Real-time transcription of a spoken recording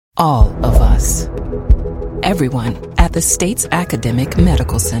All of us. Everyone at the state's academic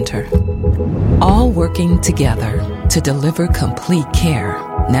medical center. All working together to deliver complete care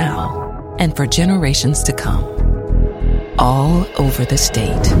now and for generations to come. All over the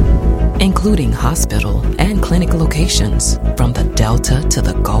state, including hospital and clinic locations from the Delta to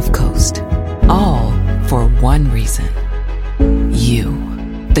the Gulf Coast. All for one reason. You,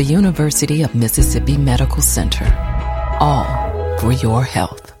 the University of Mississippi Medical Center. All for your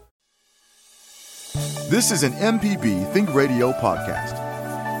health. This is an MPB Think Radio podcast.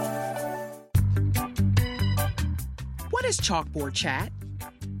 What is Chalkboard Chat?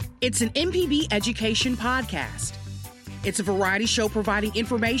 It's an MPB education podcast. It's a variety show providing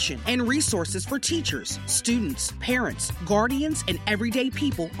information and resources for teachers, students, parents, guardians, and everyday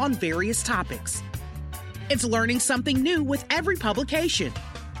people on various topics. It's learning something new with every publication.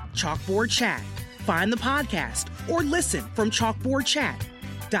 Chalkboard Chat. Find the podcast or listen from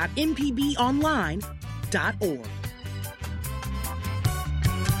chalkboardchat.mpbonline.org.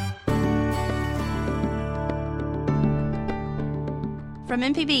 From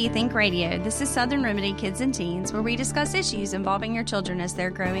MPB Think Radio, this is Southern Remedy Kids and Teens, where we discuss issues involving your children as they're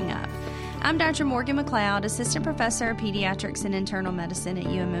growing up. I'm Dr. Morgan McLeod, Assistant Professor of Pediatrics and Internal Medicine at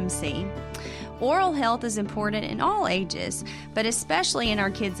UMMC. Oral health is important in all ages, but especially in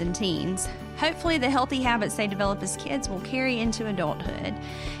our kids and teens. Hopefully, the healthy habits they develop as kids will carry into adulthood.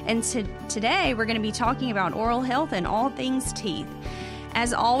 And today, we're going to be talking about oral health and all things teeth.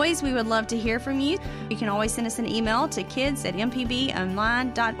 As always, we would love to hear from you. You can always send us an email to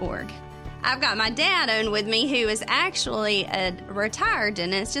kids@mpbonline.org. I've got my dad on with me, who is actually a retired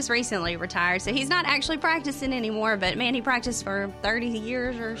dentist, just recently retired. So he's not actually practicing anymore, but man, he practiced for 30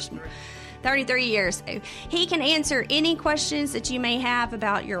 years or 33 years. So he can answer any questions that you may have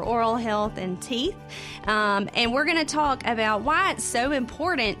about your oral health and teeth. And we're going to talk about why it's so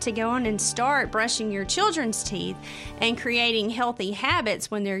important to go on and start brushing your children's teeth and creating healthy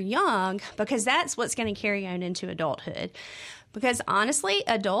habits when they're young, because that's what's going to carry on into adulthood. Because honestly,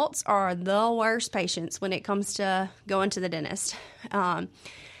 adults are the worst patients when it comes to going to the dentist.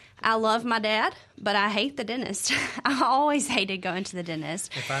 I love my dad, but I hate the dentist. I always hated going to the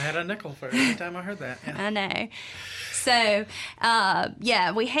dentist. If I had a nickel for every time I heard that. Yeah. I know. So,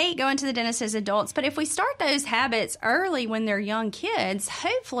 we hate going to the dentist as adults. But if we start those habits early when they're young kids,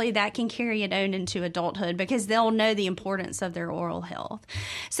 hopefully that can carry it on into adulthood, because they'll know the importance of their oral health.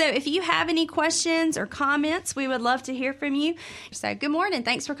 So if you have any questions or comments, we would love to hear from you. So good morning.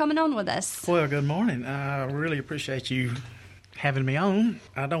 Thanks for coming on with us. Well, good morning. I really appreciate you having me on.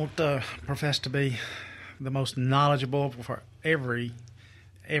 I don't profess to be the most knowledgeable for every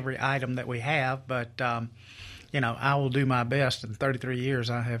item that we have, but I will do my best. In 33 years,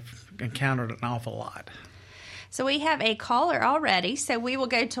 I have encountered an awful lot. So we have a caller already, so we will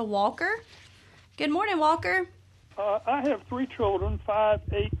go to Walker. Good morning, Walker. I have 3 children, 5,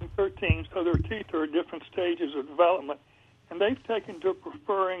 8, and 13, so their teeth are at different stages of development, and they've taken to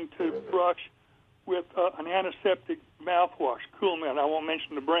preferring to brush with an antiseptic mouthwash, Coolman. I won't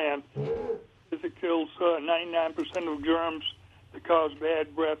mention the brand, because it kills 99% of germs that cause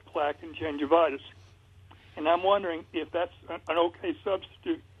bad breath, plaque, and gingivitis. And I'm wondering if that's an okay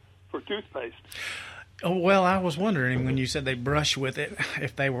substitute for toothpaste. Oh, well, I was wondering when you said they brush with it,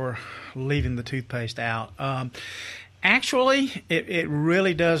 if they were leaving the toothpaste out. Actually, it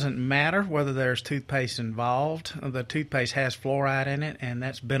really doesn't matter whether there's toothpaste involved. The toothpaste has fluoride in it, and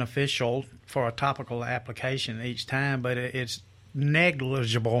that's beneficial for a topical application each time, but it's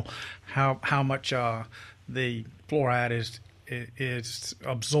negligible how much the fluoride is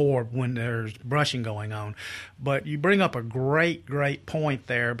absorbed when there's brushing going on. But you bring up a great point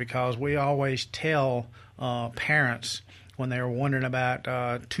there, because we always tell parents when they're wondering about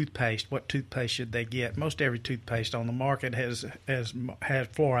toothpaste, what toothpaste should they get. Most every toothpaste on the market has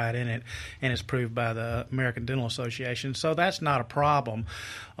fluoride in it, and is approved by the American Dental Association, so that's not a problem.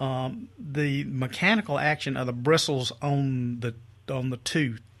 The mechanical action of the bristles on the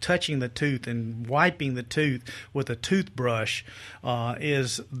tooth, touching the tooth and wiping the tooth with a toothbrush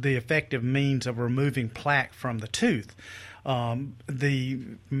is the effective means of removing plaque from the tooth.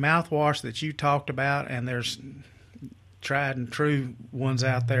 The mouthwash that you talked about, and there's tried and true ones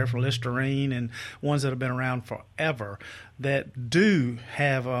out there for Listerine and ones that have been around forever that do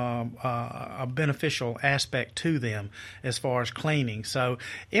have a beneficial aspect to them as far as cleaning. So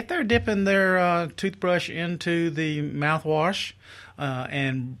if they're dipping their toothbrush into the mouthwash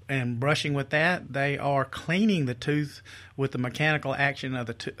and brushing with that, they are cleaning the tooth with the mechanical action of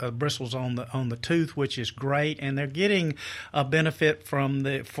the bristles on the tooth, which is great, and they're getting a benefit for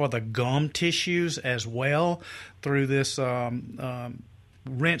the gum tissues as well through this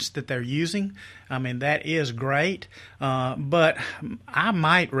rinse that they're using, I mean, that is great. But I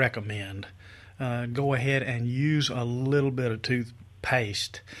might recommend go ahead and use a little bit of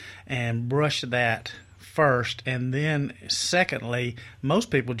toothpaste and brush that first, and then secondly,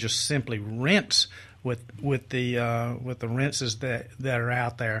 most people just simply rinse with the rinses that are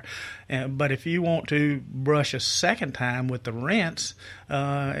out there. But if you want to brush a second time with the rinse,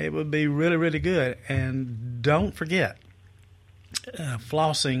 it would be really, really good. And don't forget,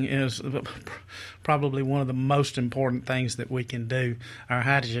 flossing is probably one of the most important things that we can do. Our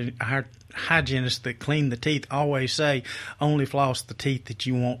hygienists that clean the teeth always say, only floss the teeth that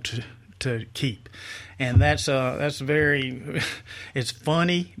you want to keep. And that's very, it's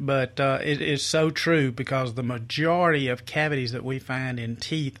funny, but it is so true, because the majority of cavities that we find in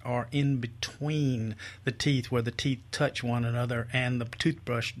teeth are in between the teeth, where the teeth touch one another and the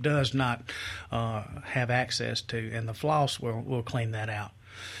toothbrush does not have access to, and the floss will clean that out.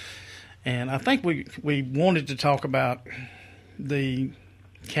 And I think we wanted to talk about the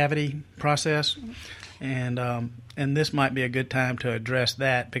cavity process, and this might be a good time to address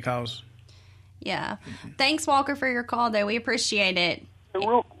that, because... Yeah. Thanks, Walker, for your call, though. We appreciate it.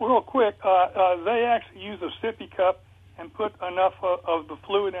 Real quick, they actually use a sippy cup and put enough of the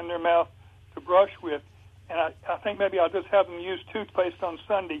fluid in their mouth to brush with. And I think maybe I'll just have them use toothpaste on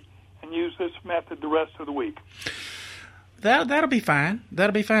Sunday and use this method the rest of the week. That'll be fine.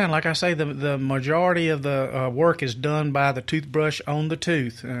 That'll be fine. Like I say, the majority of the work is done by the toothbrush on the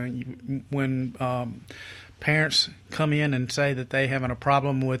tooth. When parents come in and say that they're having a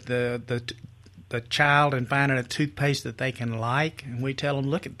problem with the child and finding a toothpaste that they can like, and we tell them,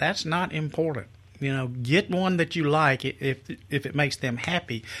 look, that's not important. Get one that you like if it makes them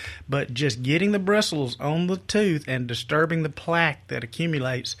happy. But just getting the bristles on the tooth and disturbing the plaque that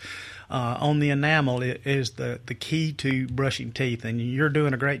accumulates on the enamel is the key to brushing teeth. And you're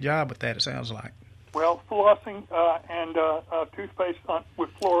doing a great job with that, it sounds like. Well, flossing and toothpaste with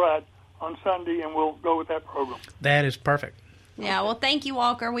fluoride on Sunday, and we'll go with that program. That is perfect. Yeah, well, thank you,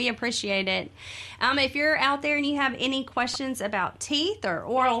 Walker. We appreciate it. If you're out there and you have any questions about teeth or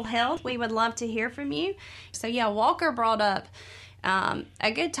oral health, we would love to hear from you. So, yeah, Walker brought up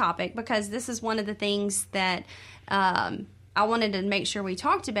a good topic, because this is one of the things that I wanted to make sure we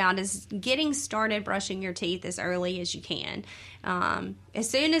talked about, is getting started brushing your teeth as early as you can. As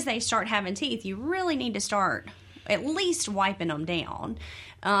soon as they start having teeth, you really need to start at least wiping them down.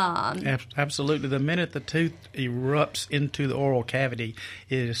 Absolutely. The minute the tooth erupts into the oral cavity,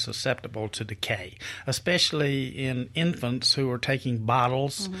 it is susceptible to decay, especially in infants who are taking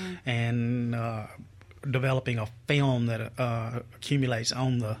bottles and developing a film that accumulates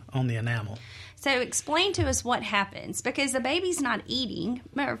on the enamel. So explain to us what happens, because the baby's not eating.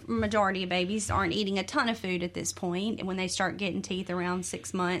 Majority of babies aren't eating a ton of food at this point when they start getting teeth around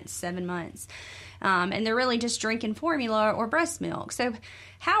 6 months, 7 months. And they're really just drinking formula or breast milk. So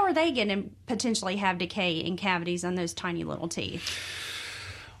how are they going to potentially have decay and cavities on those tiny little teeth?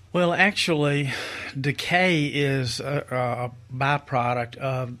 Well, actually, decay is a byproduct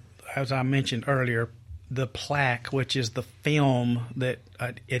of, as I mentioned earlier, the plaque, which is the film that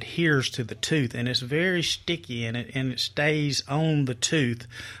adheres to the tooth, and it's very sticky, and it stays on the tooth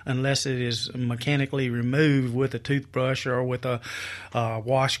unless it is mechanically removed with a toothbrush or with a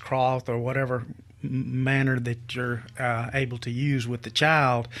washcloth or whatever manner that you're able to use with the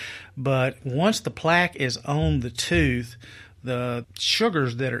child. But once the plaque is on the tooth, the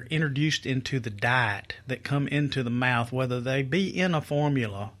sugars that are introduced into the diet that come into the mouth, whether they be in a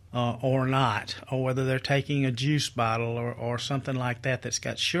formula or not, or whether they're taking a juice bottle or something like that that's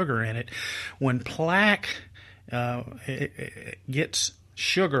got sugar in it, when plaque it gets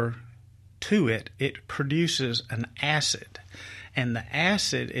sugar to it, it produces an acid. And the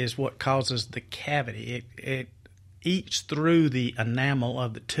acid is what causes the cavity. It eats through the enamel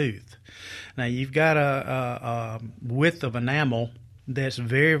of the tooth. Now, you've got a width of enamel that's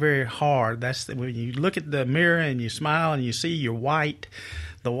very, very hard. That's when you look at the mirror and you smile and you see your white,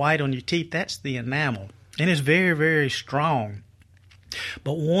 the white on your teeth, that's the enamel. And it's very, very strong.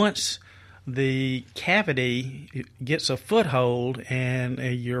 But once the cavity gets a foothold and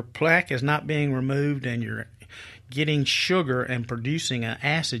your plaque is not being removed and you're getting sugar and producing an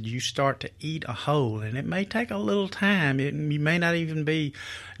acid, you start to eat a hole, and it may take a little time. You may not even be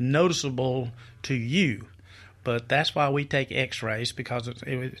noticeable to you, but that's why we take x-rays, because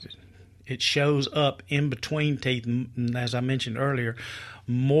it shows up in between teeth, as I mentioned earlier,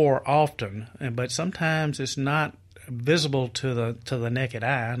 more often. But sometimes it's not visible to the naked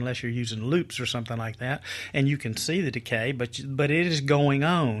eye unless you're using loupes or something like that, and you can see the decay, but it is going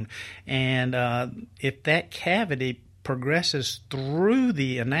on. And if that cavity progresses through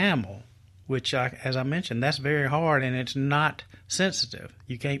the enamel, which, as I mentioned, that's very hard, and it's not sensitive.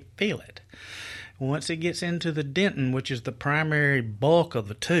 You can't feel it. Once it gets into the dentin, which is the primary bulk of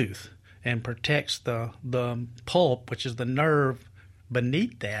the tooth and protects the pulp, which is the nerve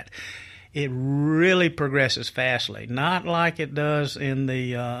beneath that, it really progresses fastly. Not like it does in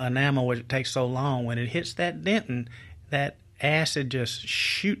the enamel, which it takes so long. When it hits that dentin, that acid just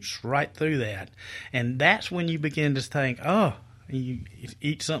shoots right through that. And that's when you begin to think, oh, you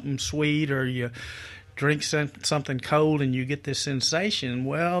eat something sweet or you drink something cold and you get this sensation.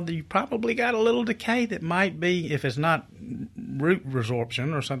 Well, you probably got a little decay that might be, if it's not root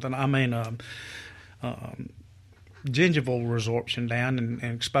resorption or something, gingival resorption down and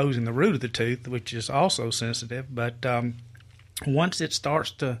exposing the root of the tooth, which is also sensitive. But once it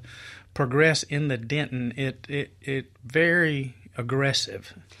starts to progress in the dentin, it very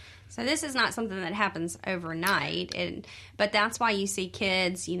aggressive. So this is not something that happens overnight, but that's why you see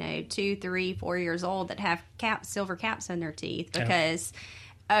kids, 2, 3, 4 years old that have silver caps on their teeth, because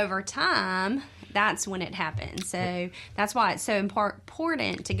over time, that's when it happens. So that's why it's so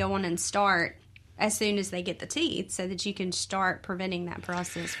important to go on and start as soon as they get the teeth, so that you can start preventing that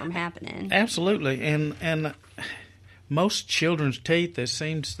process from happening. Absolutely, and most children's teeth, it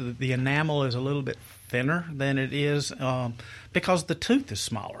seems the enamel is a little bit thinner than it is because the tooth is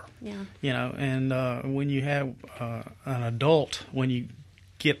smaller. Yeah. And when you have an adult, when you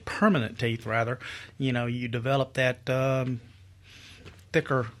get permanent teeth, rather, you develop that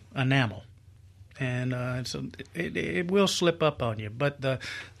thicker enamel. And so it will slip up on you. But the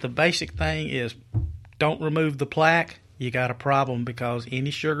basic thing is, don't remove the plaque. You got a problem, because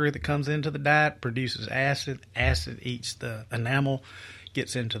any sugar that comes into the diet produces acid. Acid eats the enamel,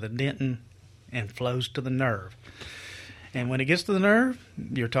 gets into the dentin, and flows to the nerve. And when it gets to the nerve,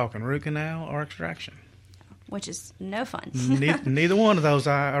 you're talking root canal or extraction. Which is no fun. Neither one of those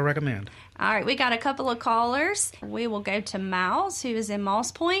I recommend. All right, we got a couple of callers. We will go to Miles, who is in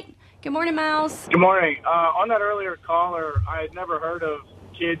Moss Point. Good morning, Miles. Good morning. On that earlier caller, I had never heard of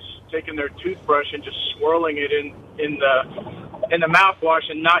kids taking their toothbrush and just swirling it in the mouthwash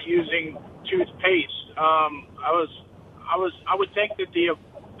and not using toothpaste. I would think that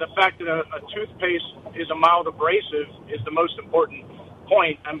the fact that a toothpaste is a mild abrasive is the most important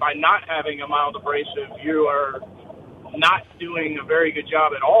point, and by not having a mild abrasive, you are not doing a very good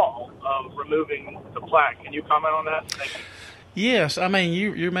job at all of removing the plaque. Can you comment on that? Thank you. Yes, I mean,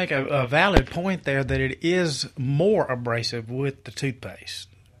 you make a valid point there that it is more abrasive with the toothpaste.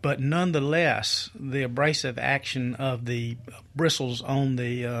 But nonetheless, the abrasive action of the bristles on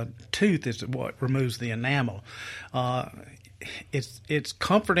the tooth is what removes the enamel. It's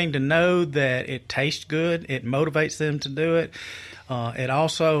comforting to know that it tastes good. It motivates them to do it. It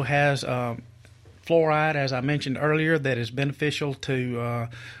also has fluoride, as I mentioned earlier, that is beneficial to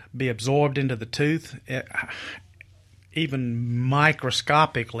be absorbed into the tooth. Even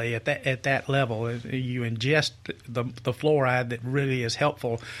microscopically at that level, you ingest the fluoride that really is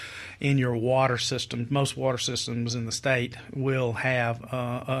helpful in your water system. Most water systems in the state will have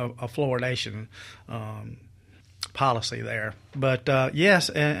a fluoridation policy there. But yes,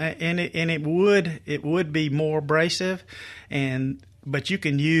 and it would be more abrasive, but you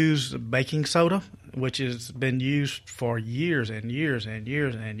can use baking soda, which has been used for years and years and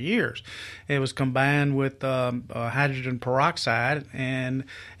years and years. It was combined with hydrogen peroxide, and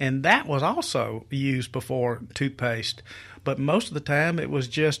that was also used before toothpaste. But most of the time, it was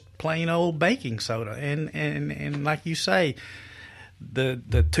just plain old baking soda. And like you say,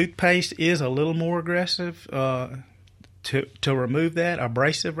 the toothpaste is a little more aggressive to remove that,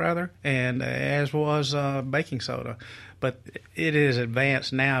 abrasive rather, and as was baking soda. But it is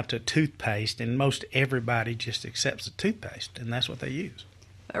advanced now to toothpaste, and most everybody just accepts the toothpaste, and that's what they use.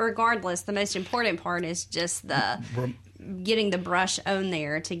 But regardless, the most important part is just getting the brush on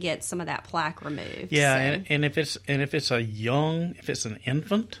there to get some of that plaque removed. Yeah, so. and if it's an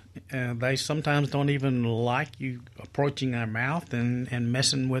infant, they sometimes don't even like you approaching their mouth and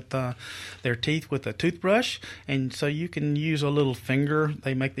messing with their teeth with a toothbrush. And so you can use a little finger.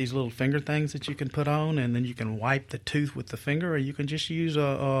 They make these little finger things that you can put on, and then you can wipe the tooth with the finger, or you can just use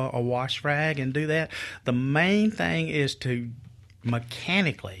a wash rag and do that. The main thing is to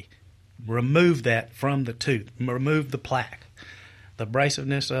mechanically remove that from the tooth, remove the plaque. The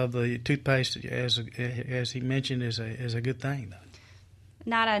abrasiveness of the toothpaste, as he mentioned, is a good thing, though.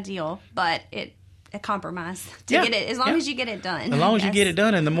 Not ideal, but a compromise to get it, as long as you get it done. As long as you get it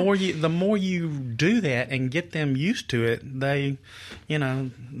done, and the more you do that and get them used to it, they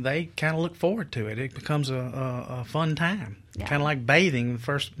kind of look forward to it. It becomes a fun time. Yeah. Kind of like bathing. The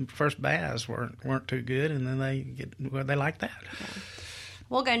first baths weren't too good, and then they like that. Yeah.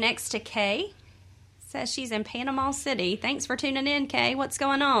 We'll go next to Kay. Says she's in Panama City. Thanks for tuning in, Kay. What's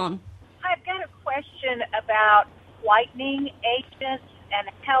going on? I've got a question about whitening agents and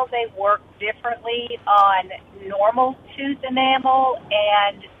how they work differently on normal tooth enamel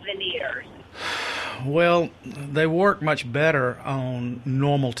and veneers. Well, they work much better on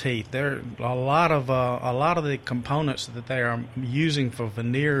normal teeth. There are a lot of the components that they are using for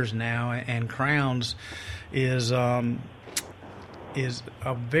veneers now and crowns is a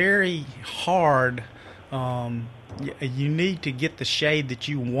very hard. You need to get the shade that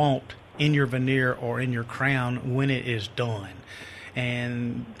you want in your veneer or in your crown when it is done,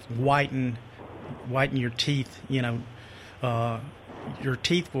 and whiten your teeth. Your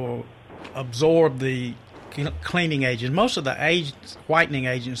teeth will absorb the cleaning agents. Most of the whitening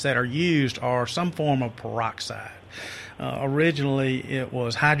agents that are used are some form of peroxide. Originally, it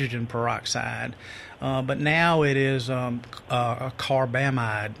was hydrogen peroxide, but now it is a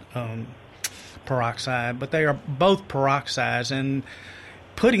carbamide peroxide. But they are both peroxides, and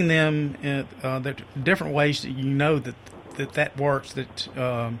putting them in the different ways that works.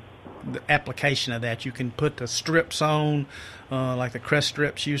 The application of that, you can put the strips on, like the Crest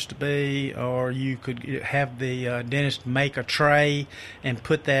strips used to be, or you could have the dentist make a tray and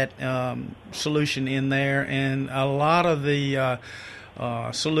put that solution in there. And a lot of the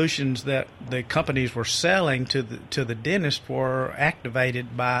solutions that the companies were selling to the dentist were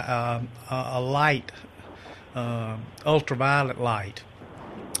activated by a light, ultraviolet light,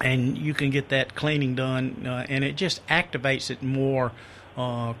 and you can get that cleaning done, and it just activates it more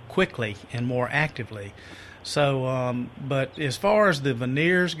quickly and more actively. So, but as far as the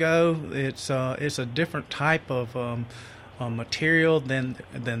veneers go, it's a different type of material than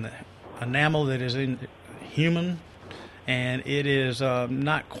the enamel that is in human, and it is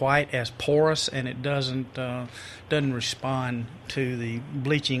not quite as porous, and it doesn't respond to the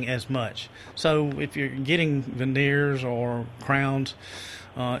bleaching as much. So, if you're getting veneers or crowns,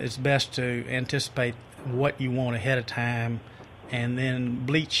 it's best to anticipate what you want ahead of time, and then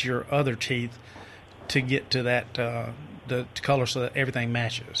bleach your other teeth to get to that the color so that everything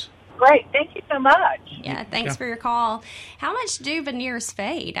matches. Great, thank you so much. Yeah, thanks for your call. How much do veneers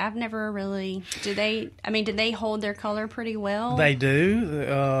fade? I've never really. Do they hold their color pretty well? They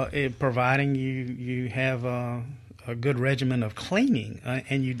do, providing you have a good regimen of cleaning,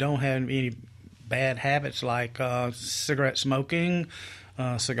 and you don't have any bad habits like cigarette smoking,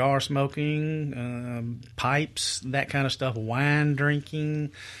 cigar smoking, pipes, that kind of stuff, wine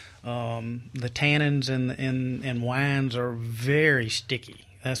drinking. The tannins in wines are very sticky.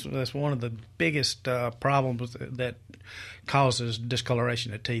 That's one of the biggest problems that causes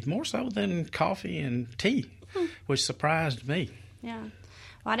discoloration of teeth, more so than coffee and tea, which surprised me. Yeah.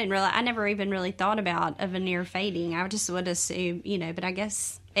 Well, I never even really thought about a veneer fading. I just would assume, but I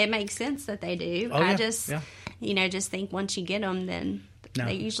guess it makes sense that they do. Oh, yeah. I just, just think once you get them, then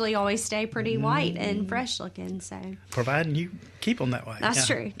they usually always stay pretty white and fresh looking. So, providing you keep them that way. That's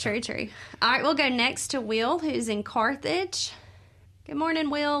true. All right, we'll go next to Will, who's in Carthage. Good morning,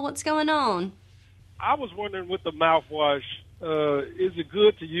 Will. What's going on? I was wondering with the mouthwash, is it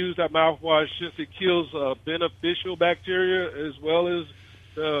good to use that mouthwash since it kills beneficial bacteria as well as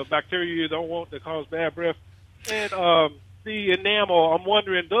the bacteria you don't want that cause bad breath? And the enamel, I'm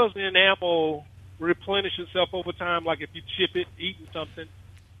wondering, does the enamel replenish itself over time, like if you chip it, eating something?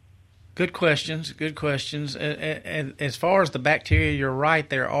 Good questions. And as far as the bacteria, you're right.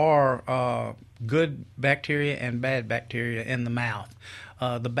 There are good bacteria and bad bacteria in the mouth.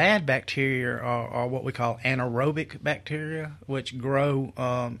 The bad bacteria are what we call anaerobic bacteria, which grow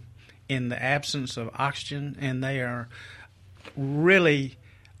in the absence of oxygen, and they are really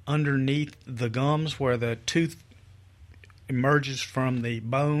underneath the gums where the tooth emerges from the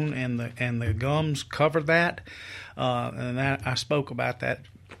bone, and the gums cover that. And that, I spoke about that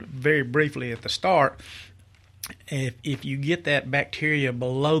very briefly at the start. If you get that bacteria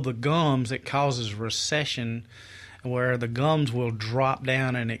below the gums, it causes recession, where the gums will drop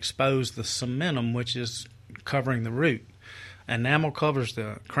down and expose the cementum, which is covering the root. Enamel covers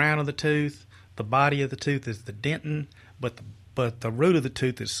the crown of the tooth. The body of the tooth is the dentin, but the root of the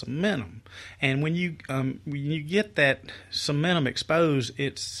tooth is cementum. And when you get that cementum exposed,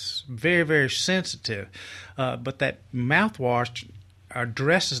 it's very, very sensitive. But that mouthwash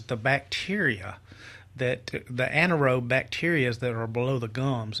addresses the bacteria, that the anaerobe bacteria that are below the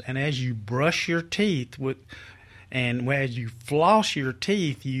gums. And as you brush your teeth and as you floss your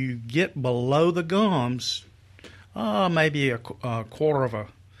teeth, you get below the gums, maybe a quarter of a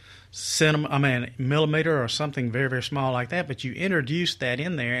millimeter or something very, very small like that, but you introduce that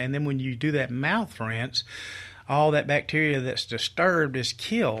in there, and then when you do that mouth rinse, all that bacteria that's disturbed is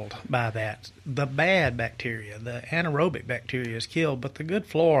killed by that. The bad bacteria, the anaerobic bacteria is killed, but the good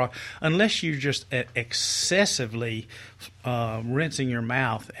flora, unless you're just excessively rinsing your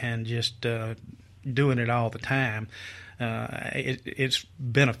mouth and just doing it all the time, it's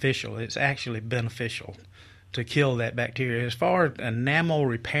beneficial. It's actually beneficial to kill that bacteria. As far as enamel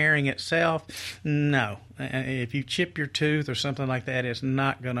repairing itself, no. If you chip your tooth or something like that, it's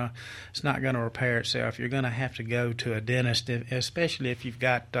not gonna repair itself. You're gonna have to go to a dentist, especially if you've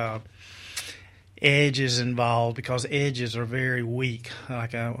got edges involved, because edges are very weak,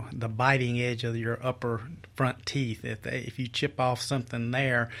 like the biting edge of your upper front teeth. If you chip off something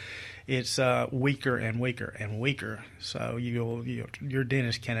there, it's weaker and weaker and weaker. So your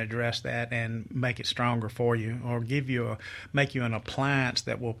dentist can address that and make it stronger for you, or make you an appliance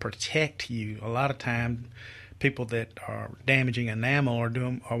that will protect you. A lot of times, people that are damaging enamel are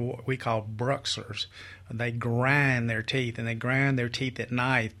what we call bruxers. They grind their teeth, and they grind their teeth at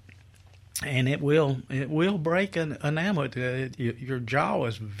night, and it will break an enamel. Your jaw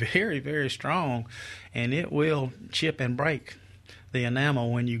is very, very strong, and it will chip and break the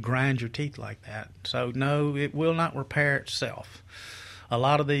enamel when you grind your teeth like that. So no, it will not repair itself. A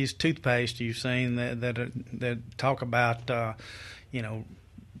lot of these toothpaste you've seen that talk about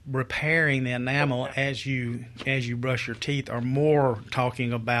repairing the enamel as you brush your teeth are more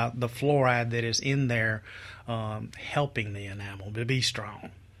talking about the fluoride that is in there helping the enamel to be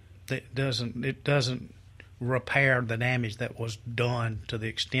strong. It doesn't repair the damage that was done to the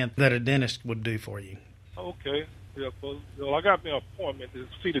extent that a dentist would do for you. Okay. Yeah, well, I got me an appointment to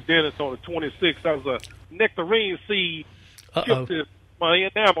see the dentist on the 26th. That was a nectarine seed chipped my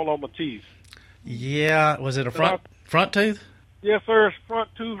enamel on my teeth. Yeah, was it a front tooth? Yes, sir. Front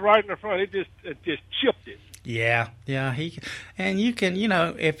tooth, right in the front. It just chipped it. Yeah. And you can,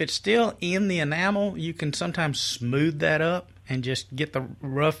 if it's still in the enamel, you can sometimes smooth that up and just get the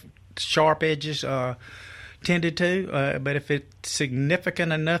rough, sharp edges tended to, but if it's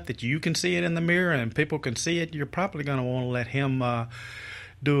significant enough that you can see it in the mirror and people can see it, you're probably going to want to let him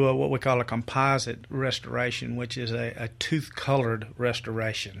do what we call a composite restoration, which is a tooth-colored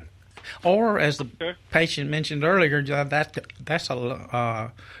restoration. Or, as the patient mentioned earlier, that's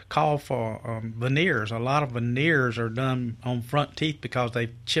a call for veneers. A lot of veneers are done on front teeth because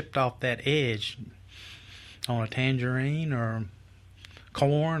they've chipped off that edge on a tangerine or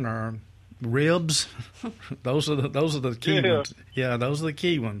corn or ribs. Those are the key ones. Yeah, those are the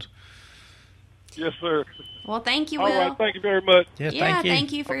key ones. Yes, sir. Well, thank you, Will. Will. All right, thank you very much. Yeah,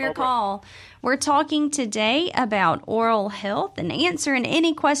 thank you for your call. We're talking today about oral health and answering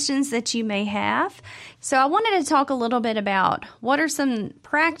any questions that you may have. So I wanted to talk a little bit about what are some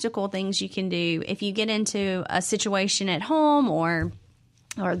practical things you can do if you get into a situation at home, or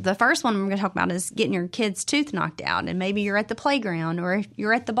the first one I'm going to talk about is getting your kid's tooth knocked out, and maybe you're at the playground or if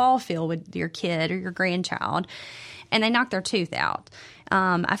you're at the ball field with your kid or your grandchild and they knock their tooth out.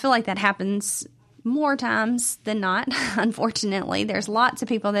 I feel like that happens more times than not, unfortunately. There's lots of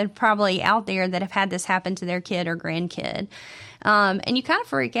people that are probably out there that have had this happen to their kid or grandkid. And you kind of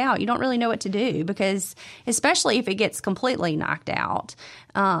freak out. You don't really know what to do, because especially if it gets completely knocked out.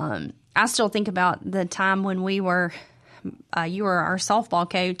 I still think about the time when you were our softball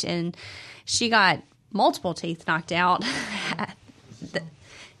coach, and she got multiple teeth knocked out.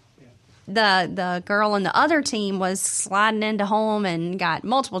 The girl on the other team was sliding into home and got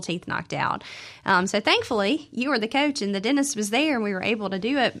multiple teeth knocked out. So thankfully, you were the coach and the dentist was there and we were able to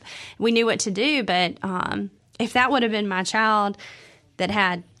do it. We knew what to do, but if that would have been my child that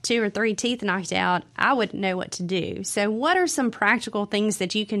had 2 or 3 teeth knocked out, I wouldn't know what to do. So what are some practical things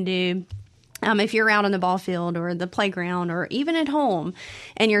that you can do if you're out on the ball field or the playground or even at home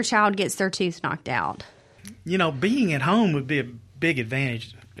and your child gets their tooth knocked out? Being at home would be a big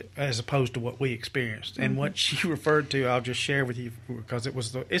advantage as opposed to what we experienced. And what she referred to, I'll just share with you, because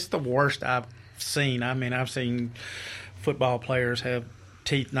it's the worst I've seen. I mean, I've seen football players have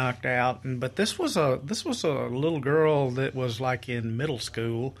teeth knocked out, but this was a little girl that was like in middle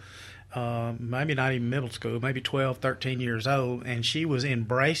school, maybe not even middle school, maybe 12, 13 years old, and she was in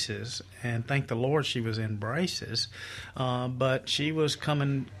braces, and thank the Lord she was in braces, but she was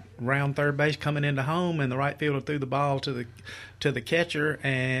coming around third base, coming into home, and the right fielder threw the ball to the catcher,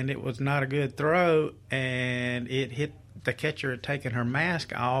 and it was not a good throw, and it hit the catcher had taken her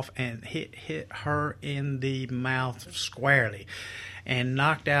mask off and hit her in the mouth squarely and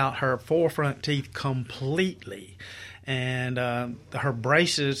knocked out her 4 front teeth completely. And her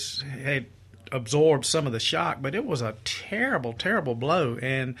braces had absorbed some of the shock, but it was a terrible, terrible blow.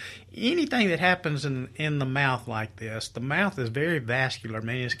 And anything that happens in the mouth like this, the mouth is very vascular,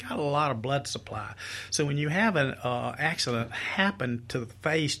 meaning it's got a lot of blood supply. So when you have an accident happen to the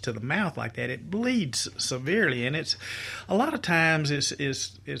face, to the mouth like that, it bleeds severely, and it's a lot of times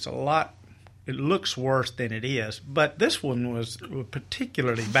it's a lot. It looks worse than it is, but this one was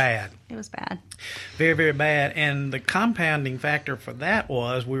particularly bad. It was bad. Very, very bad. And the compounding factor for that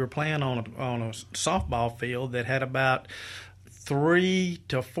was we were playing on a softball field that had about 3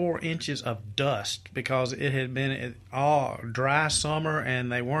 to 4 inches of dust because it had been all dry summer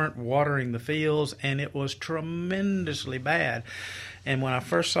and they weren't watering the fields, and it was tremendously bad. And when I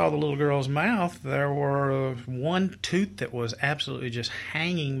first saw the little girl's mouth, there were one tooth that was absolutely just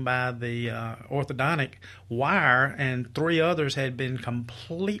hanging by the orthodontic wire, and 3 others had been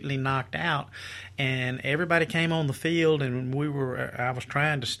completely knocked out. And everybody came on the field, and I was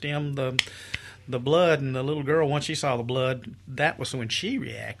trying to stem the blood, and the little girl, once she saw the blood, that was when she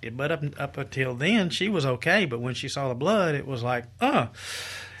reacted. But up until then, she was okay. But when she saw the blood, it was like,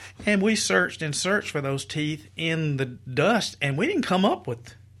 And we searched and searched for those teeth in the dust, and we didn't come up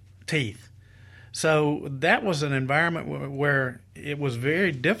with teeth. So that was an environment where it was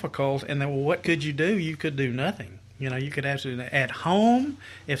very difficult. And then, what could you do? You could do nothing. You could absolutely, at home,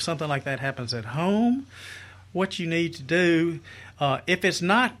 if something like that happens at home, what you need to do, if it's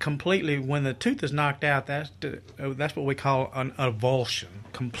not completely, when the tooth is knocked out, that's what we call an avulsion,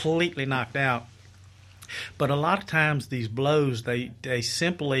 completely knocked out. But a lot of times these blows, they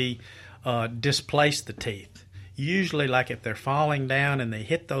simply displace the teeth. Usually, like if they're falling down and they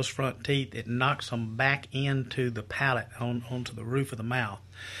hit those front teeth, it knocks them back into the palate, onto the roof of the mouth.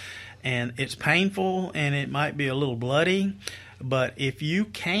 And it's painful, and it might be a little bloody, but if you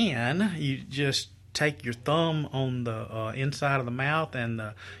can, you just take your thumb on the inside of the mouth and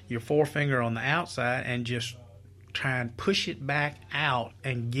your forefinger on the outside and just try and push it back out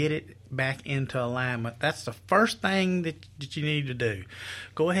and get it back into alignment. That's the first thing that you need to do.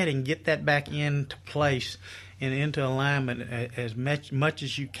 Go ahead and get that back into place and into alignment as much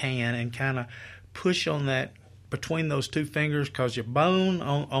as you can, and kind of push on that between those 2 fingers, because your bone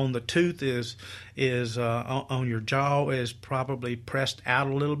on the tooth is on your jaw is probably pressed out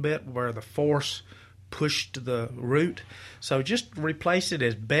a little bit where the force pushed the root. So just replace it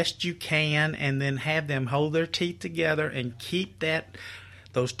as best you can, and then have them hold their teeth together and keep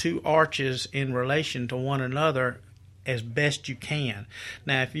those 2 arches in relation to one another as best you can.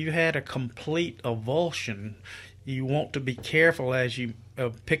 Now, if you had a complete avulsion, you want to be careful as you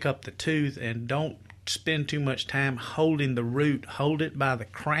pick up the tooth, and don't spend too much time holding the root. Hold it by the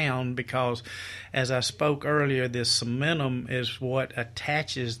crown, because as I spoke earlier, this cementum is what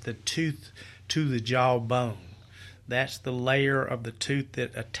attaches the tooth to the jawbone. That's the layer of the tooth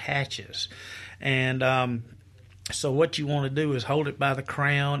that attaches. And so what you want to do is hold it by the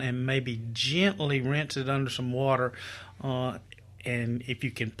crown and maybe gently rinse it under some water. And if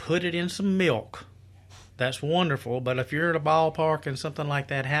you can put it in some milk, that's wonderful. But if you're at a ballpark and something like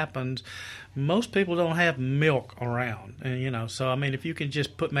that happens, most people don't have milk around. And, so I mean, if you can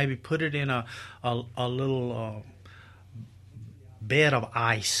just put it in a little bed of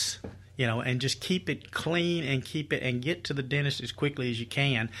ice, and just keep it clean and get to the dentist as quickly as you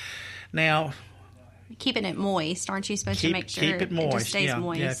can. Now, keeping it moist, aren't you supposed to make sure it moist? Just stays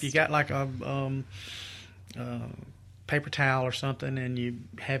moist? Yeah, if you got like a paper towel or something, and you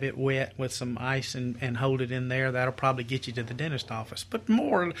have it wet with some ice and hold it in there, that'll probably get you to the dentist office. But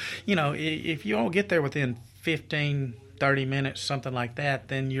more, if you don't get there within 15, 30 minutes, something like that,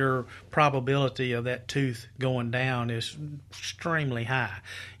 then your probability of that tooth going down is extremely high,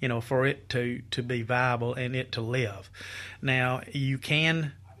 for it to be viable and it to live. Now, you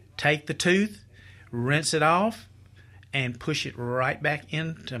can take the tooth, rinse it off, and push it right back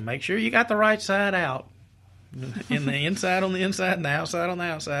in to make sure you got the right side out. In the inside on the inside and the outside on the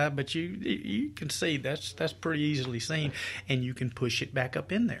outside, but you can see that's pretty easily seen, and you can push it back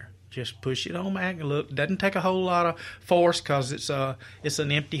up in there. Just push it on back. Look, doesn't take a whole lot of force because it's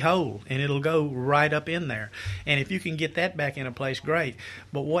an empty hole, and it'll go right up in there. And if you can get that back into place, great.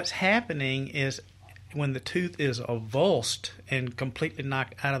 But what's happening is when the tooth is avulsed and completely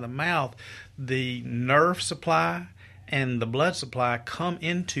knocked out of the mouth, the nerve supply and the blood supply come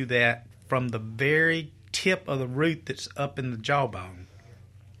into that from the very tip of the root that's up in the jawbone.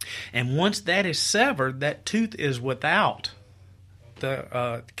 And once that is severed, that tooth is without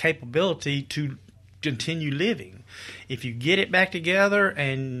the capability to continue living. If you get it back together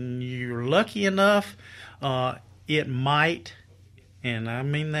and you're lucky enough, it might, and I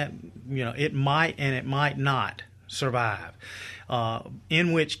mean that, it might and it might not survive.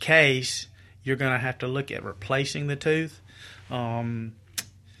 In which case, you're going to have to look at replacing the tooth.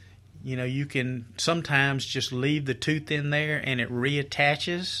 You can sometimes just leave the tooth in there and it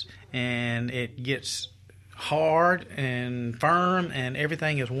reattaches and it gets hard and firm and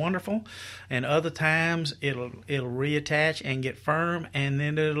everything is wonderful. And other times it'll reattach and get firm and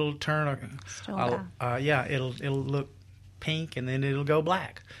then it'll turn it'll look pink and then it'll go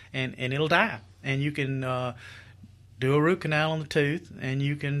black and it'll die. And you can do a root canal on the tooth, and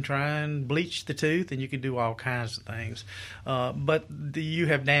you can try and bleach the tooth, and you can do all kinds of things. But you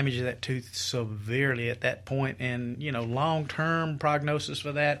have damaged that tooth severely at that point, and long-term prognosis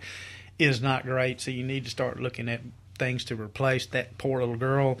for that is not great. So you need to start looking at things to replace. That poor little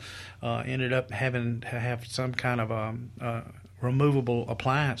girl ended up having to have some kind of removable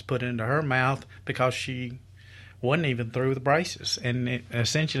appliance put into her mouth because she wasn't even through the braces, and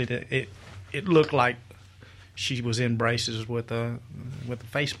it looked like she was in braces with a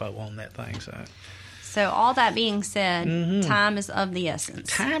face bow on that thing. So all that being said, time is of the essence.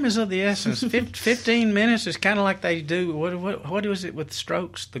 Time is of the essence. 15 minutes is kind of like they do. What was it with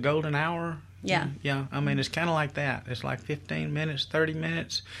strokes? The golden hour? Yeah. Yeah. I mean, it's kind of like that. It's like 15 minutes, 30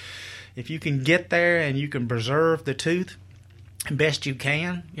 minutes. If you can get there and you can preserve the tooth best you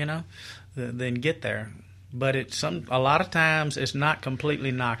can, then get there. But a lot of times it's not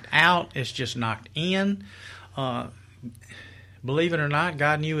completely knocked out. It's just knocked in. Believe it or not,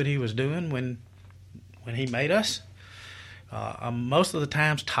 God knew what He was doing when He made us. Most of the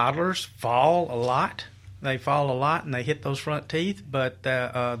times, toddlers fall a lot. They fall a lot and they hit those front teeth. But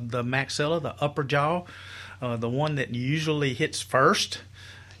the maxilla, the upper jaw, the one that usually hits first,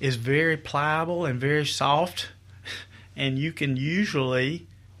 is very pliable and very soft, and you can usually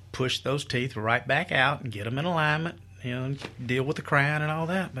push those teeth right back out and get them in alignment, deal with the crown and all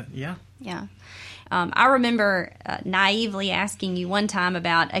that. But yeah. I remember naively asking you one time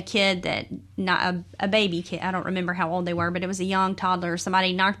about a kid that, not a baby kid, I don't remember how old they were, but it was a young toddler.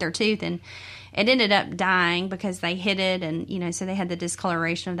 Somebody knocked their tooth and it ended up dying because they hit it, and so they had the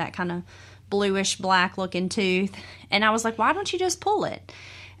discoloration of that kind of bluish black looking tooth. And I was like, why don't you just pull it?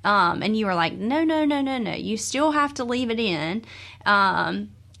 And you were like, no, you still have to leave it in.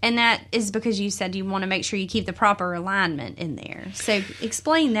 And that is because you said you want to make sure you keep the proper alignment in there. So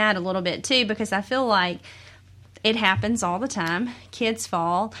explain that a little bit, too, because I feel like it happens all the time. Kids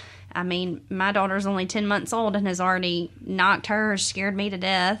fall. I mean, my daughter's only 10 months old and has already knocked hers, scared me to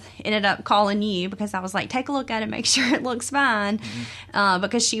death. Ended up calling you because I was like, take a look at it, make sure it looks fine.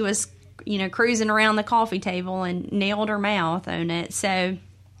 Because she was, cruising around the coffee table and nailed her mouth on it. So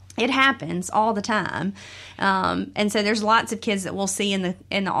it happens all the time. And so there's lots of kids that we'll see in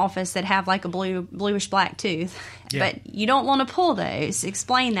the office that have like a bluish black tooth. Yeah. But you don't want to pull those.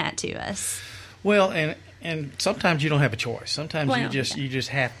 Explain that to us. Well, and sometimes you don't have a choice. Sometimes you just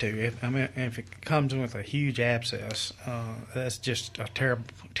have to. If it comes with a huge abscess, that's just a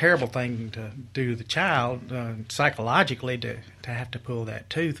terrible thing to do to the child psychologically to have to pull that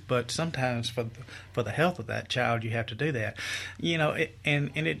tooth. But sometimes for the health of that child, you have to do that.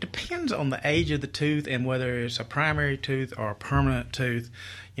 And it depends on the age of the tooth and whether it's a primary tooth or a permanent tooth.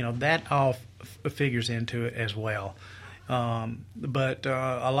 That all figures into it as well. But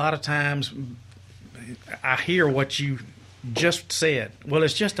a lot of times, I hear what you just said. Well,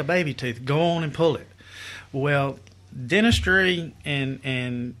 it's just a baby tooth. Go on and pull it. Well, dentistry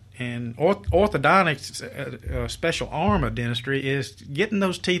and orthodontics, special arm of dentistry, is getting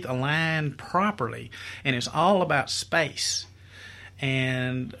those teeth aligned properly, and it's all about space.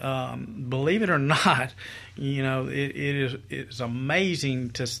 And believe it or not, it's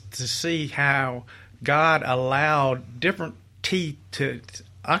amazing to see how God allowed different teeth to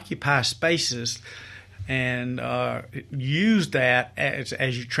occupy spaces and use that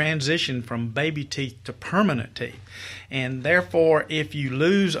as you transition from baby teeth to permanent teeth. And therefore, if you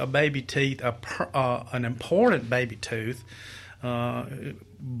lose a baby teeth, an important baby tooth,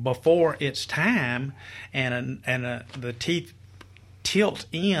 before its time, and the teeth tilt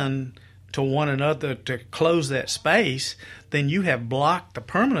in to one another to close that space, then you have blocked the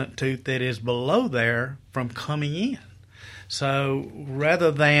permanent tooth that is below there from coming in. So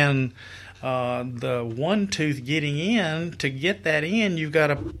rather than the one tooth getting in, to get that in, you've got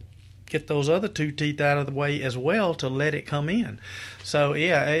to get those other two teeth out of the way as well to let it come in. So,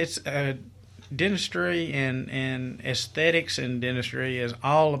 yeah, it's dentistry and aesthetics in dentistry is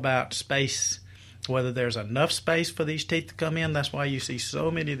all about space, whether there's enough space for these teeth to come in. That's why you see so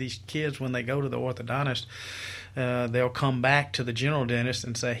many of these kids when they go to the orthodontist, they'll come back to the general dentist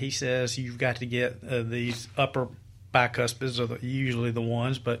and say, he says you've got to get these upper bicuspids are usually the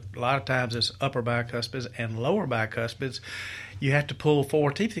ones, but a lot of times it's upper bicuspids and lower bicuspids. you have to pull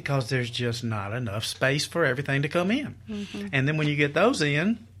 4 teeth because there's just not enough space for everything to come in. Mm-hmm. And then when you get those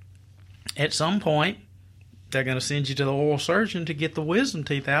in, at some point, they're going to send you to the oral surgeon to get the wisdom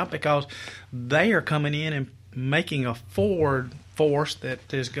teeth out because they are coming in and making a forward force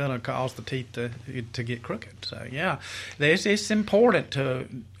that is going to cause the teeth to get crooked. So, yeah, it's important to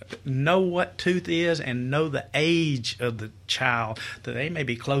know what tooth is and know the age of the child, that they may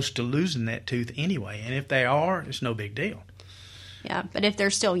be close to losing that tooth anyway. And if they are, it's no big deal. Yeah, but if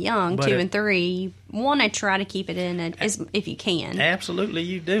they're still young, 2 and 3, you want to try to keep it in if you can. Absolutely,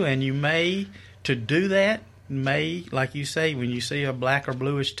 you do. And you may, to do that, like you say, when you see a black or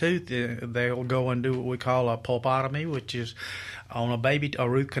bluish tooth, they'll go and do what we call a pulpotomy, which is on a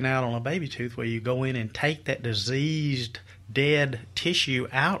root canal on a baby tooth, where you go in and take that diseased, dead tissue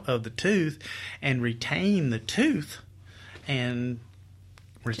out of the tooth and retain the tooth and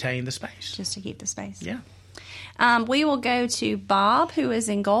retain the space. Just to keep the space. Yeah. We will go to Bob, who is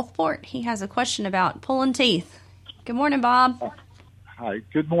in Gulfport. He has a question about pulling teeth. Good morning, Bob. Hi.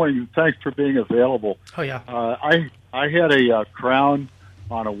 Good morning. Thanks for being available. Oh, yeah. I had a crown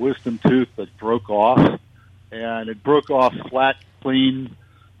on a wisdom tooth that broke off, and it broke off flat, clean,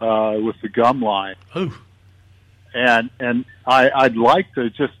 with the gum line. Ooh. And I'd like to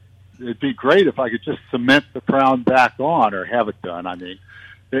it'd be great if I could just cement the crown back on or have it done. I mean,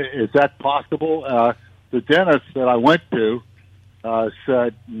 is that possible? The dentist that I went to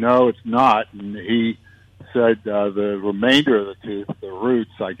said, no, it's not. And he said the remainder of the tooth, the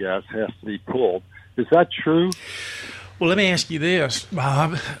roots, I guess, has to be pulled. Is that true? Well, let me ask you this,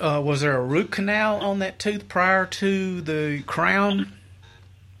 Bob. Was there a root canal on that tooth prior to the crown?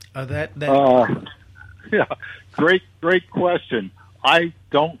 Yeah, great question. I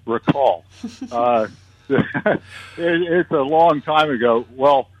don't recall. It's a long time ago.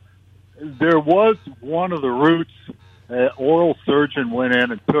 Well, there was one of the roots. Oral surgeon went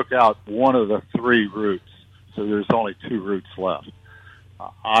in and took out one of the 3 roots, so there's only 2 roots left.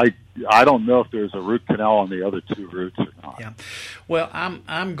 I don't know if there's a root canal on the other 2 roots or not. Yeah, well,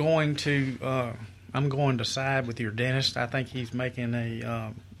 I'm going to side with your dentist. I think he's making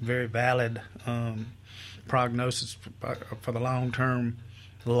a very valid prognosis for the long-term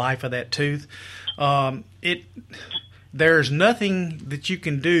life of that tooth. There's nothing that you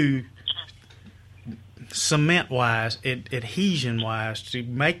can do cement-wise, adhesion-wise, to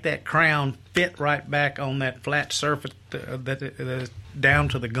make that crown fit right back on that flat surface down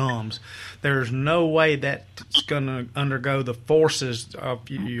to the gums. There's no way that's going to undergo the forces of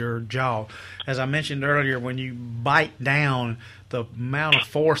your jaw. As I mentioned earlier, when you bite down, the amount of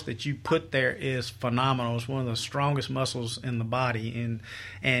force that you put there is phenomenal. It's one of the strongest muscles in the body,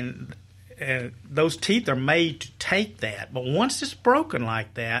 and those teeth are made to take that. But once it's broken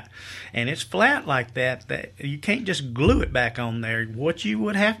like that and it's flat like that, you can't just glue it back on there. What you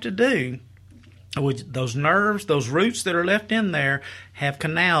would have to do with those nerves, those roots that are left in there, have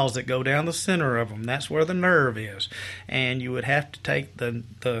canals that go down the center of them. That's where the nerve is. And you would have to take the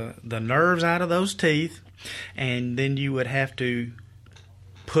nerves out of those teeth, and then you would have to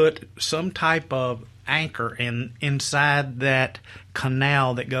put some type of anchor inside that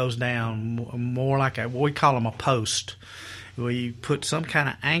canal that goes down, more like we call them a post. We put some kind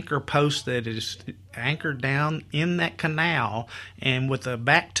of anchor post that is anchored down in that canal, and with a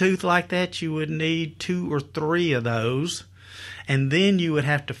back tooth like that, you would need 2 or 3 of those, and then you would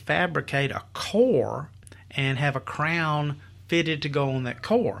have to fabricate a core and have a crown fitted to go on that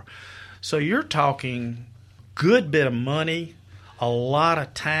core. So you're talking good bit of money, a lot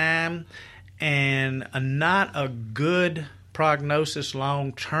of time, and not a good prognosis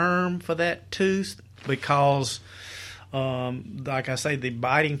long term for that tooth, because like I say, the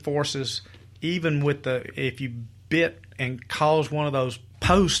biting forces, even with if you bit and cause one of those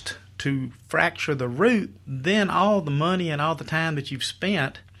posts to fracture the root, then all the money and all the time that you've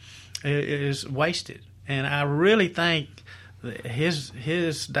spent is wasted. And I really think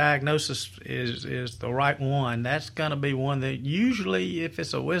his diagnosis is the right one. That's going to be one that usually, if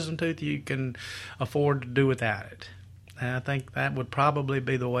it's a wisdom tooth, you can afford to do without it. And I think that would probably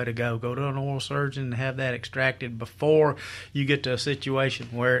be the way to go. Go to an oral surgeon and have that extracted before you get to a situation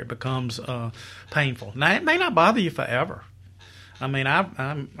where it becomes painful. Now, it may not bother you forever. I mean,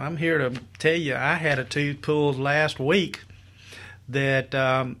 I'm here to tell you, I had a tooth pulled last week that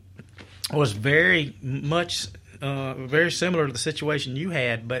was very much very similar to the situation you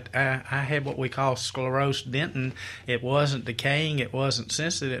had, but I had what we call sclerosed dentin. It wasn't decaying, it wasn't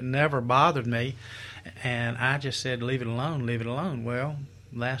sensitive, it never bothered me, and I just said, leave it alone, leave it alone. Well,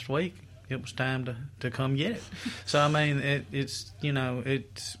 last week it was time to come get it. So I mean, it's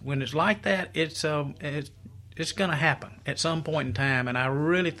when it's like that, it's going to happen at some point in time. And I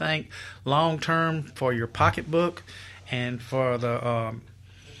really think long term for your pocketbook and for the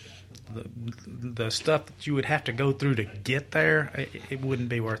stuff that you would have to go through to get there, it wouldn't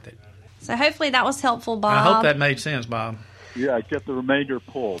be worth it. So hopefully that was helpful, Bob. I hope that made sense, Bob. Yeah, get the remainder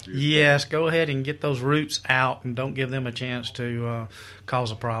pulled. Yes, go ahead and get those roots out and don't give them a chance to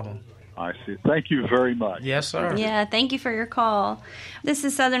cause a problem. I see. Thank you very much. Yes, sir. Yeah, thank you for your call. This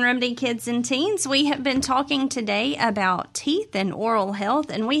is Southern Remedy Kids and Teens. We have been talking today about teeth and oral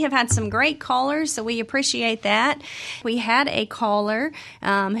health, and we have had some great callers, so we appreciate that. We had a caller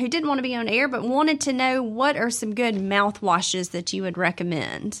who didn't want to be on air but wanted to know what are some good mouthwashes that you would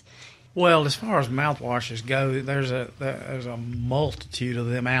recommend. Well, as far as mouthwashes go, there's a multitude of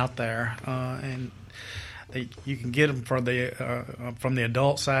them out there, and you can get them from the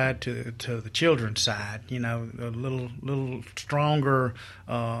adult side to the children's side. You know, a little stronger.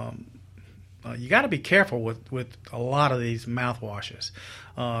 You got to be careful with a lot of these mouthwashes.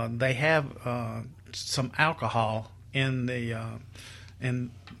 They have some alcohol in the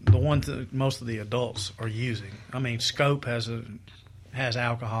ones that most of the adults are using. I mean, Scope has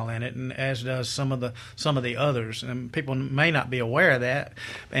alcohol in it, and as does some of the others. And people may not be aware of that,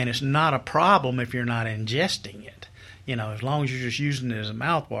 and it's not a problem if you're not ingesting it. You know, as long as you're just using it as a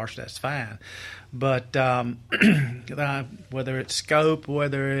mouthwash, that's fine. But whether it's Scope,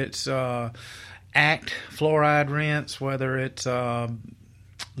 whether it's Act fluoride rinse, whether it's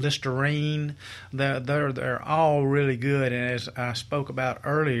Listerine, they're all really good. And as I spoke about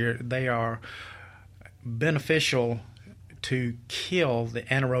earlier, they are beneficial to kill the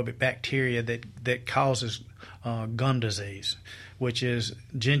anaerobic bacteria that causes gum disease, which is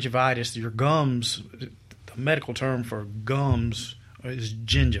gingivitis. Your gums, the medical term for gums is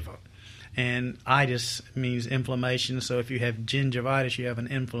gingiva, and itis means inflammation. So if you have gingivitis, you have an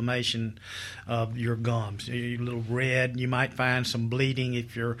inflammation of your gums. You're a little red. You might find some bleeding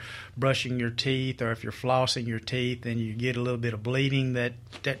if you're brushing your teeth or if you're flossing your teeth, and you get a little bit of bleeding. That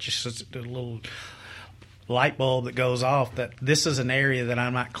just is a little light bulb that goes off that this is an area that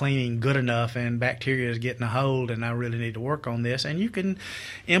I'm not cleaning good enough and bacteria is getting a hold, and I really need to work on this. And you can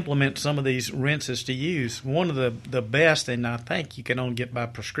implement some of these rinses to use. One of the best, and I think you can only get by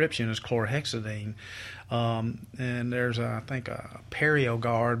prescription, is chlorhexidine. And there's I think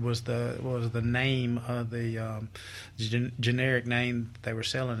PerioGuard was the name of the generic name they were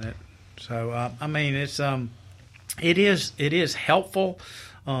selling it. So I mean it is helpful.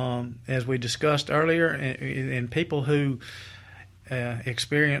 As we discussed earlier, and people who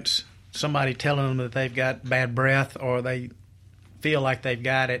experience somebody telling them that they've got bad breath or they feel like they've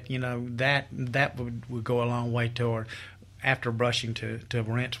got it, you know, that would go a long way toward, after brushing, to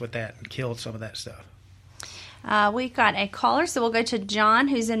rinse with that and kill some of that stuff. We've got a caller, so we'll go to John,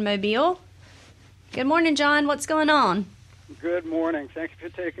 who's in Mobile. Good morning, John. What's going on? Good morning. Thank you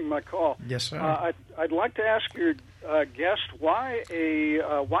for taking my call. Yes, sir. I'd like to ask your guest why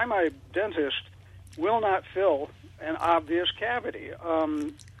my dentist will not fill an obvious cavity.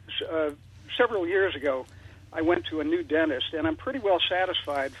 Several years ago, I went to a new dentist, and I'm pretty well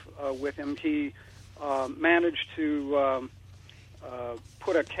satisfied with him. He managed to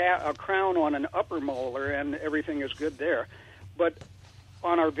put a crown on an upper molar, and everything is good there. But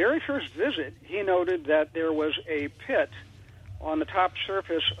on our very first visit, he noted that there was a pit on the top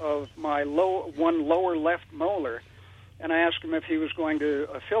surface of my lower left molar, and I asked him if he was going to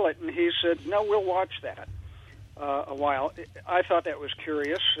fill it, and he said, "No, we'll watch that a while." I thought that was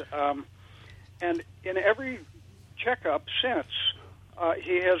curious, and in every checkup since,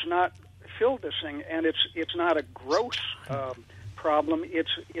 he has not filled this thing, and it's not a gross problem.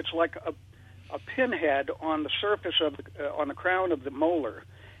 It's like a pinhead on the surface of on the crown of the molar.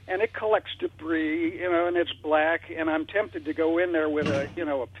 And it collects debris, you know, and it's black. And I'm tempted to go in there with a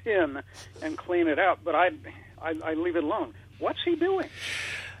pin and clean it out, but I leave it alone. What's he doing?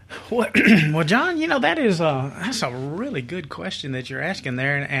 Well, John, you know, that's a really good question that you're asking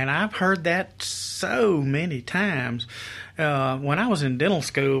there, and I've heard that so many times. When I was in dental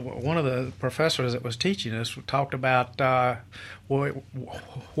school, one of the professors that was teaching us talked about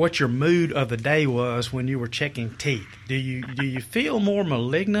what your mood of the day was when you were checking teeth. Do you feel more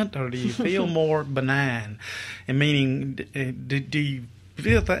malignant or do you feel more benign? And meaning, do you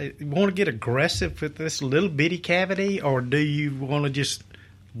feel that you want to get aggressive with this little bitty cavity, or do you want to just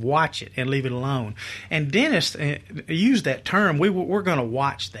watch it and leave it alone? And dentists use that term. We're going to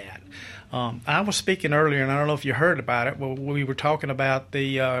watch that. I was speaking earlier, and I don't know if you heard about it. Well, we were talking about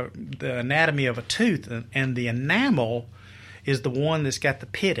the anatomy of a tooth, and the enamel is the one that's got the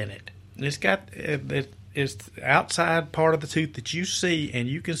pit in it. It's got is the outside part of the tooth that you see, and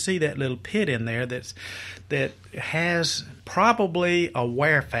you can see that little pit in there that has probably a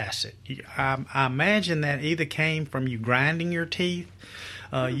wear facet. I imagine that either came from you grinding your teeth.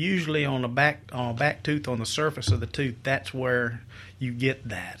 Usually on a back tooth, on the surface of the tooth, that's where you get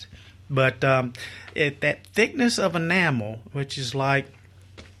that. But that thickness of enamel, which is like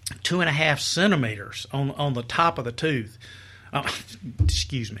 2.5 centimeters on the top of the tooth,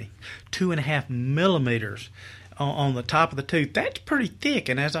 2.5 millimeters on the top of the tooth, that's pretty thick.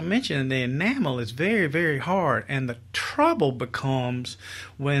 And as I mentioned, the enamel is very, very hard. And the trouble becomes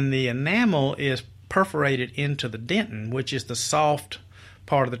when the enamel is perforated into the dentin, which is the soft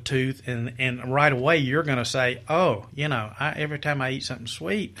part of the tooth, and right away you're going to say, oh, every time I eat something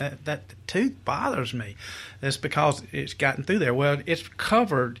sweet, that the tooth bothers me. That's because it's gotten through there. Well, it's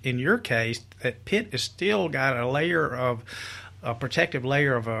covered, in your case, that pit has still got a protective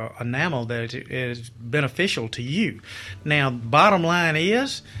layer of enamel that is beneficial to you. Now, bottom line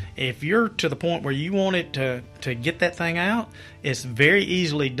is, if you're to the point where you want it to get that thing out, it's very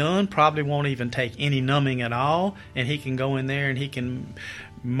easily done. Probably won't even take any numbing at all, and he can go in there and he can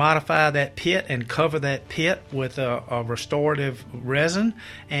modify that pit and cover that pit with a restorative resin,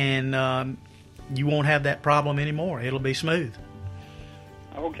 and you won't have that problem anymore. It'll be smooth.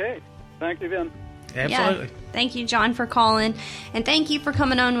 Okay. Thank you, Ben. Absolutely. Yeah. Thank you, John, for calling, and thank you for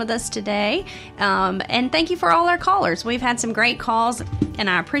coming on with us today, and thank you for all our callers. We've had some great calls, and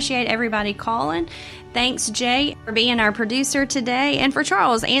I appreciate everybody calling. Thanks, Jay, for being our producer today, and for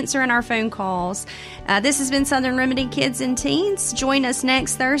Charles answering our phone calls. This has been Southern Remedy Kids and Teens. Join us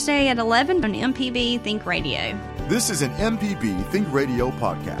next Thursday at 11 on MPB Think Radio. This is an MPB Think Radio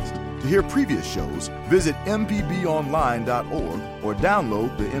podcast. To hear previous shows, visit mpbonline.org or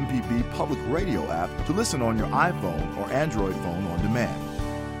download the MPB Public Radio app to listen on your iPhone or Android phone on demand.